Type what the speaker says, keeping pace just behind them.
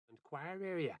choir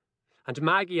area, and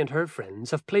Maggie and her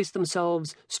friends have placed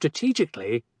themselves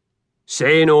strategically.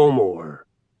 Say no more.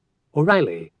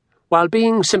 O'Reilly, while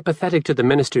being sympathetic to the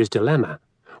minister's dilemma,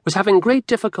 was having great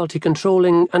difficulty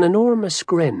controlling an enormous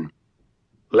grin.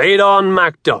 Lead on,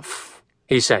 Macduff,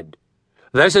 he said.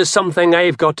 This is something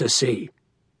I've got to see.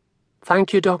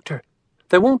 Thank you, Doctor.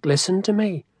 They won't listen to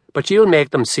me, but you'll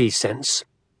make them see sense.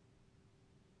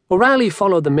 O'Reilly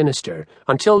followed the minister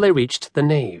until they reached the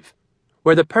nave,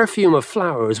 where the perfume of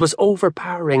flowers was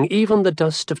overpowering even the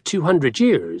dust of 200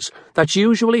 years that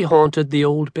usually haunted the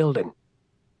old building.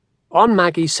 On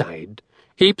Maggie's side,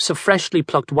 heaps of freshly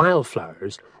plucked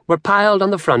wildflowers were piled on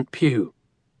the front pew.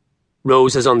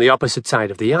 Roses on the opposite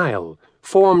side of the aisle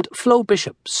formed Flo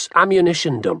Bishop's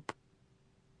ammunition dump.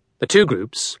 The two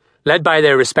groups, led by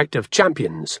their respective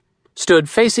champions, stood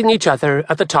facing each other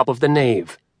at the top of the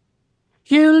nave.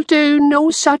 You'll do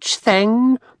no such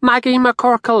thing, Maggie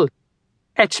McCorkle.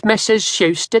 It's Mrs.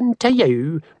 Houston to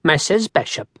you, Mrs.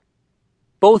 Bishop.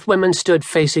 Both women stood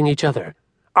facing each other,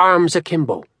 arms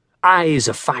akimbo, eyes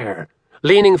afire,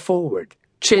 leaning forward,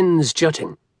 chins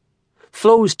jutting.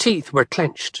 Flo's teeth were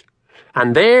clenched,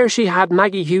 and there she had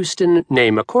Maggie Houston,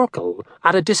 née McCorkle,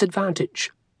 at a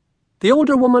disadvantage. The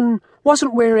older woman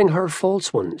wasn't wearing her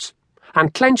false ones,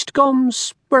 and clenched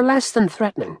gums were less than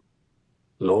threatening.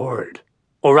 Lord,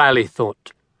 O'Reilly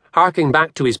thought, harking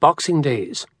back to his boxing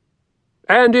days.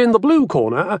 And in the blue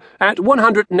corner, at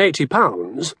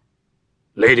 £180.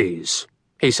 Ladies,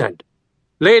 he said.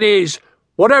 Ladies,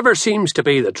 whatever seems to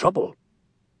be the trouble.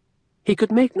 He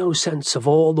could make no sense of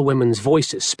all the women's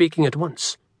voices speaking at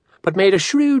once, but made a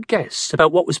shrewd guess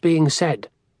about what was being said.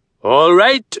 All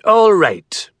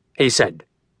right, he said.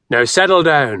 Now settle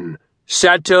down.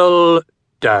 Settle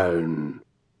down.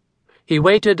 He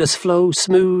waited as Flo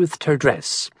smoothed her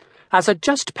dress, as a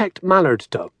just-pecked mallard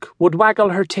duck would waggle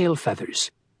her tail feathers.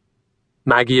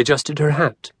 Maggie adjusted her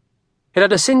hat. It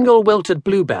had a single wilted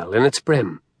bluebell in its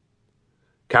brim.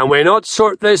 Can we not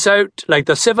sort this out like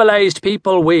the civilized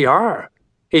people we are?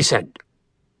 He said.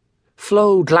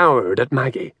 Flo glowered at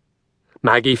Maggie.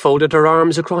 Maggie folded her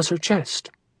arms across her chest.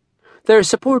 Their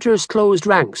supporters closed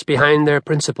ranks behind their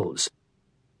principals.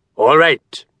 All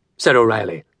right, said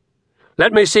O'Reilly.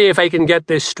 Let me see if I can get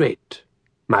this straight.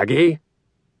 Maggie?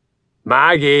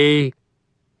 Maggie?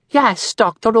 Yes,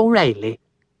 Dr. O'Reilly.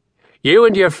 You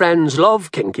and your friends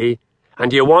love Kinky,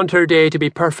 and you want her day to be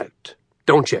perfect,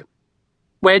 don't you?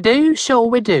 We do, so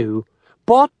we do.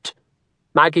 But...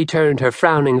 Maggie turned her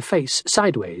frowning face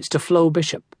sideways to Flo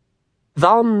Bishop.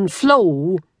 Then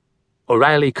Flo...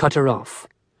 O'Reilly cut her off.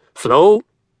 Flo,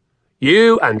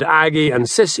 you and Aggie and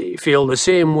Sissy feel the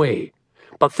same way,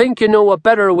 but think you know a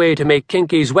better way to make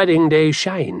Kinky's wedding day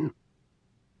shine.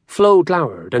 Flo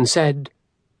glowered and said,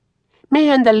 Me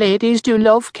and the ladies do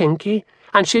love Kinky,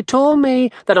 and she told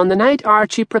me that on the night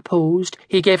Archie proposed,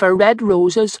 he gave her red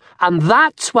roses, and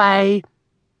that's why...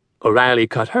 O'Reilly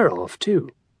cut her off,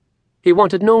 too. He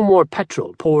wanted no more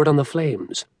petrol poured on the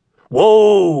flames.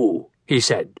 Whoa, he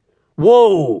said.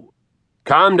 Whoa!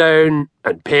 Calm down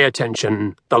and pay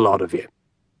attention, the lot of you.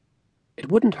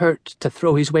 It wouldn't hurt to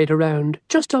throw his weight around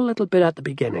just a little bit at the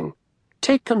beginning.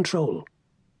 Take control.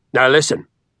 Now listen.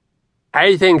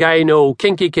 I think I know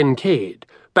Kinky Kincaid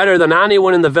better than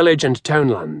anyone in the village and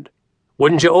townland.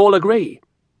 Wouldn't you all agree?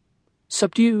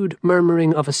 Subdued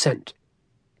murmuring of assent.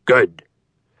 Good.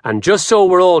 And just so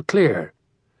we're all clear,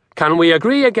 can we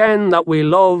agree again that we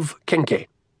love Kinky?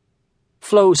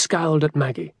 Flo scowled at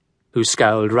Maggie, who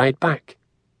scowled right back.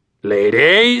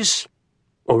 Ladies,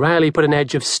 O'Reilly put an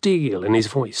edge of steel in his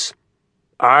voice.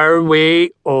 Are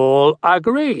we all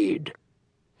agreed?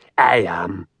 I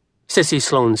am, Sissy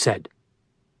Sloane said.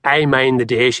 I mind the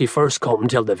day she first come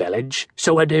till the village,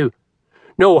 so I do.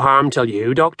 No harm till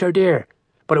you, Doctor dear,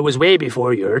 but it was way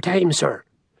before your time, sir.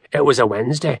 It was a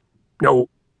Wednesday. No,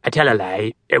 I tell a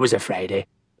lie, it was a Friday.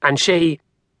 And she...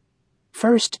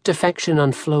 First defection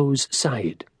on Flo's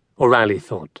side, O'Reilly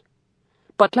thought.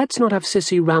 But let's not have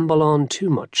Sissy ramble on too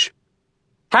much.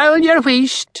 Howl your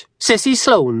wheesht, Sissy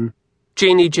Sloane,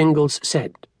 Jeanie Jingles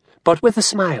said, but with a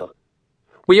smile.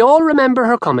 We all remember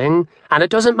her coming, and it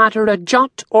doesn't matter a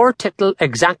jot or tittle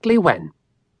exactly when.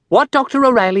 What Dr.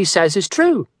 O'Reilly says is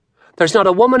true. There's not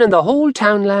a woman in the whole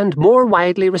townland more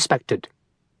widely respected.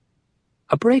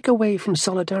 A break away from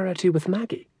solidarity with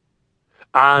Maggie.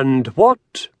 And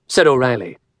what, said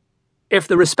O'Reilly, if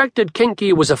the respected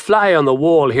Kinky was a fly on the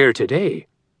wall here today,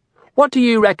 what do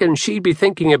you reckon she'd be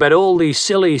thinking about all these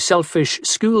silly, selfish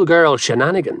schoolgirl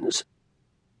shenanigans?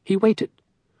 He waited,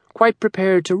 quite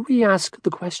prepared to re-ask the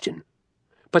question,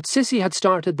 but Sissy had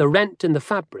started the rent in the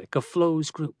fabric of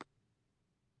Flo's group.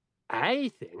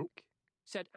 I think, said